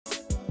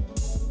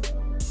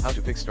How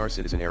to fix Star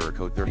Citizen error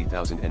code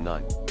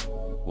 30009.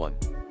 1.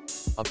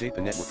 Update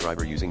the network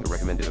driver using the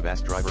recommended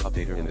Avast driver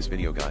updater in this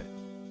video guide.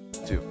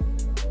 2.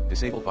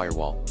 Disable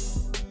firewall.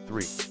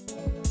 3.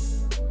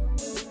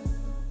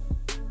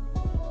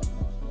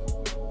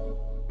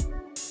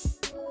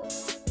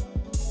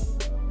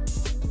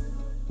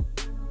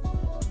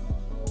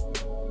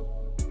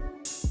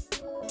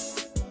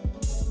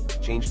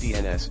 Change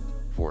DNS.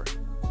 4.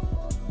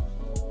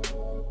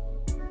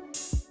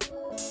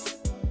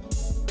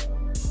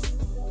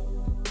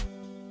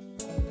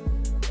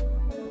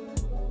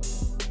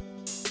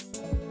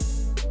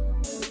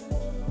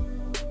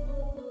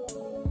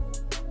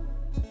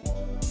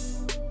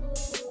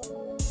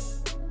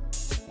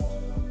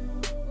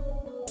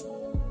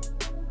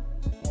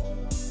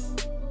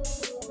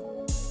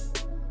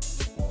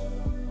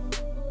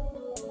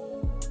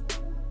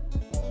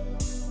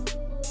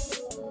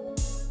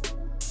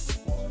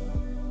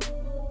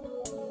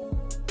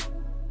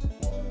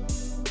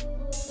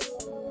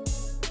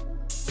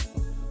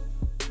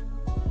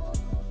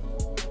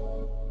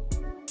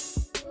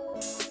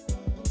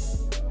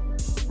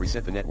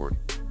 Reset the network.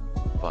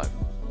 5.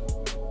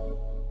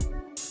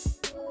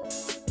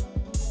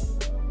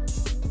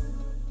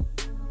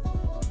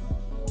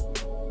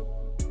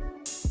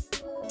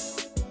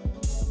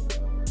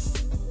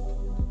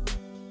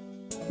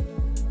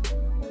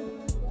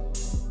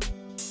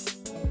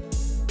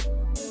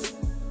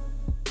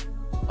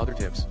 Other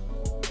tips.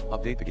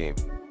 Update the game.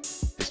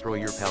 Destroy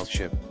your pal's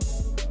ship.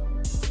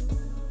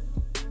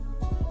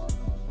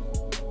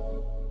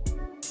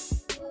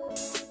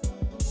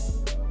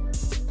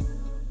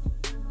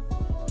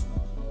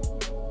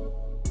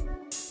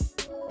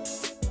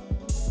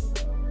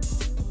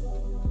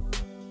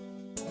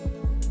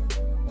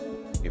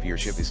 If your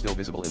ship is still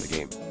visible in the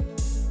game.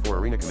 For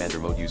Arena Commander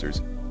mode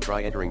users,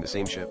 try entering the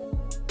same ship.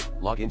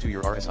 Log into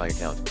your RSI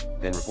account,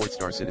 then report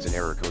Star Citizen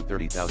error code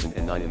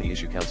 30009 in the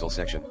issue council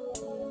section.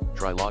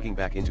 Try logging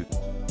back into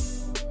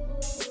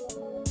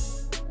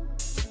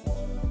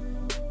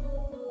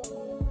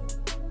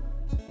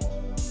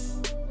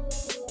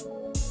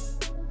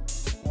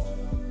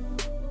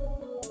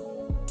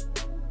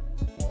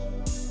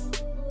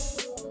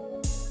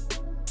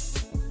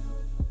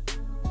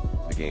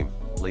the game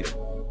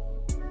later.